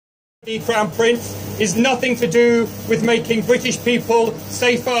The Crown Prince is nothing to do with making British people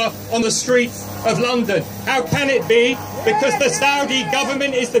safer on the streets of London. How can it be? Because the Saudi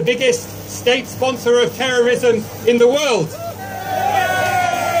government is the biggest state sponsor of terrorism in the world.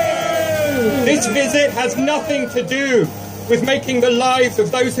 This visit has nothing to do with making the lives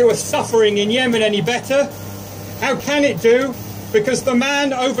of those who are suffering in Yemen any better. How can it do? Because the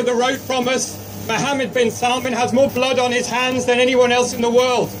man over the road from us, Mohammed bin Salman, has more blood on his hands than anyone else in the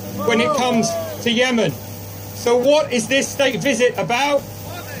world when it comes to Yemen. So what is this state visit about?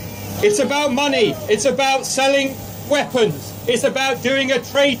 It's about money. It's about selling weapons. It's about doing a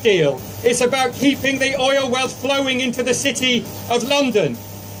trade deal. It's about keeping the oil wealth flowing into the city of London.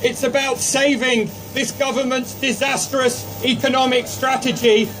 It's about saving this government's disastrous economic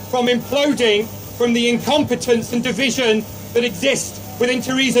strategy from imploding from the incompetence and division that exists within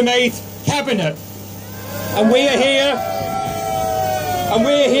Theresa May's cabinet. And we're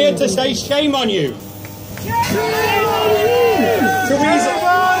here to say shame on you. Shame on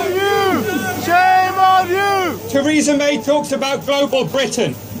you! Theresa May talks about global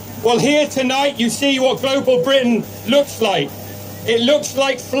Britain. Well, here tonight you see what global Britain looks like. It looks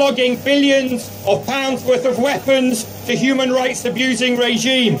like flogging billions of pounds worth of weapons to human rights abusing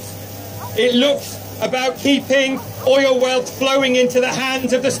regimes. It looks about keeping oil wealth flowing into the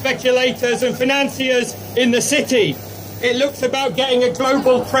hands of the speculators and financiers in the city. It looks about getting a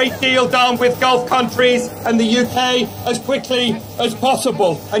global trade deal done with Gulf countries and the UK as quickly as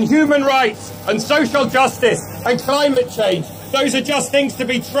possible. And human rights and social justice and climate change, those are just things to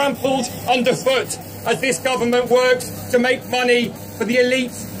be trampled underfoot as this government works to make money for the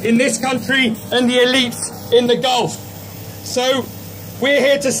elites in this country and the elites in the Gulf. So we're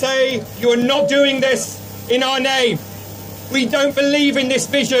here to say you're not doing this in our name. We don't believe in this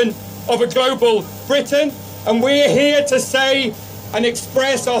vision of a global Britain, and we're here to say and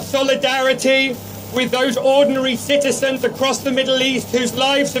express our solidarity with those ordinary citizens across the Middle East whose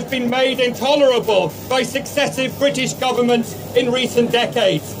lives have been made intolerable by successive British governments in recent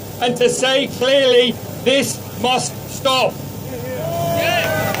decades, and to say clearly this must stop.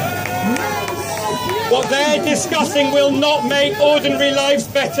 What they're discussing will not make ordinary lives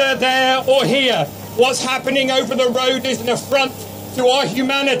better there or here. What's happening over the road is an affront to our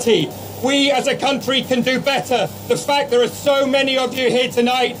humanity. We as a country can do better. The fact there are so many of you here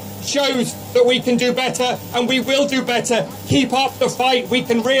tonight shows that we can do better, and we will do better. Keep up the fight. We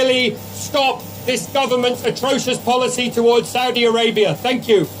can really stop this government's atrocious policy towards Saudi Arabia. Thank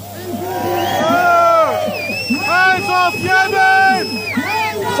you. Hands off Yemen!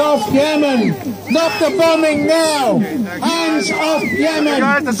 Hands off Yemen! Stop the bombing now! Hands off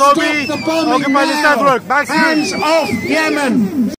Yemen! Stop the bombing now! Hands off Yemen!